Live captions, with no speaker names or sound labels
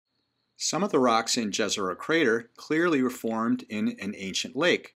Some of the rocks in Jezero crater clearly were formed in an ancient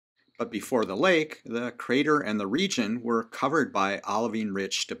lake, but before the lake, the crater and the region were covered by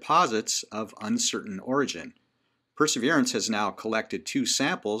olivine-rich deposits of uncertain origin. Perseverance has now collected two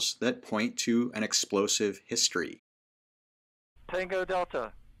samples that point to an explosive history. Tango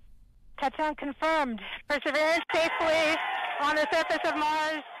Delta. Touchdown confirmed. Perseverance safely on the surface of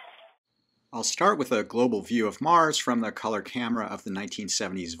Mars. I'll start with a global view of Mars from the color camera of the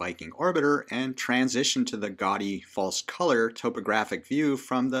 1970s Viking orbiter and transition to the gaudy false color topographic view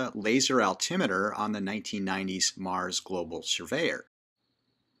from the laser altimeter on the 1990s Mars Global Surveyor.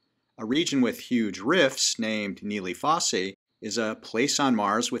 A region with huge rifts named Neely Fosse is a place on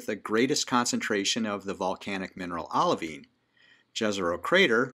Mars with the greatest concentration of the volcanic mineral olivine. Jezero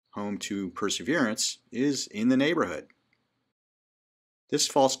crater, home to Perseverance, is in the neighborhood. This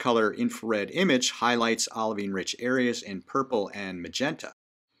false color infrared image highlights olivine-rich areas in purple and magenta.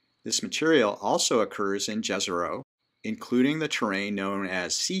 This material also occurs in Jezero, including the terrain known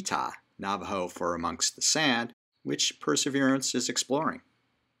as Sita, Navajo for amongst the sand, which Perseverance is exploring.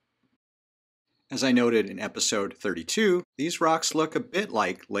 As I noted in episode 32, these rocks look a bit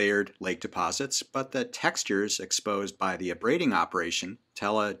like layered lake deposits, but the textures exposed by the abrading operation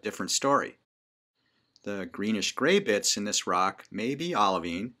tell a different story. The greenish-gray bits in this rock may be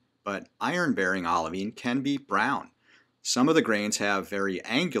olivine, but iron-bearing olivine can be brown. Some of the grains have very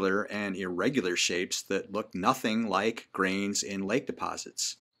angular and irregular shapes that look nothing like grains in lake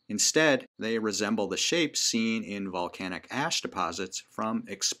deposits. Instead, they resemble the shapes seen in volcanic ash deposits from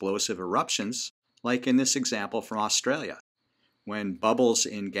explosive eruptions, like in this example from Australia. When bubbles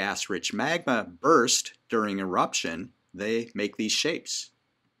in gas-rich magma burst during eruption, they make these shapes.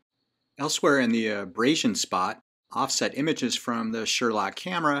 Elsewhere in the abrasion spot, offset images from the Sherlock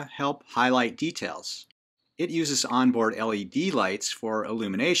camera help highlight details. It uses onboard LED lights for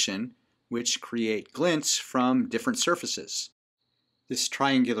illumination, which create glints from different surfaces. This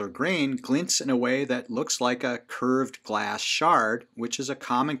triangular grain glints in a way that looks like a curved glass shard, which is a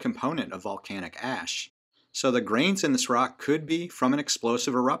common component of volcanic ash. So the grains in this rock could be from an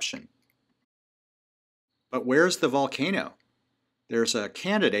explosive eruption. But where's the volcano? There's a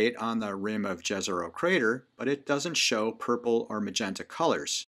candidate on the rim of Jezero crater, but it doesn't show purple or magenta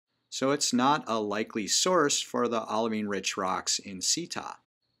colors, so it's not a likely source for the olivine-rich rocks in Sita.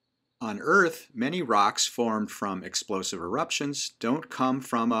 On Earth, many rocks formed from explosive eruptions don't come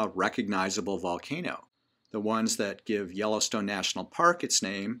from a recognizable volcano. The ones that give Yellowstone National Park its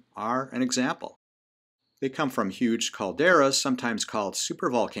name are an example. They come from huge calderas, sometimes called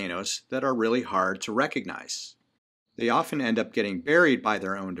supervolcanoes, that are really hard to recognize. They often end up getting buried by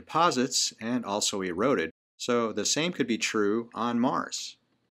their own deposits and also eroded, so the same could be true on Mars.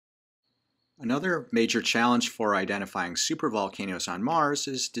 Another major challenge for identifying supervolcanoes on Mars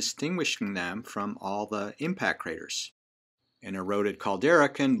is distinguishing them from all the impact craters. An eroded caldera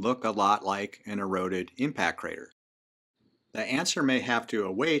can look a lot like an eroded impact crater. The answer may have to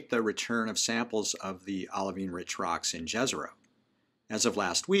await the return of samples of the olivine-rich rocks in Jezero. As of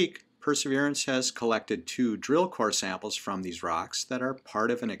last week, Perseverance has collected two drill core samples from these rocks that are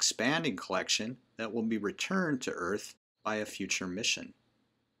part of an expanding collection that will be returned to Earth by a future mission.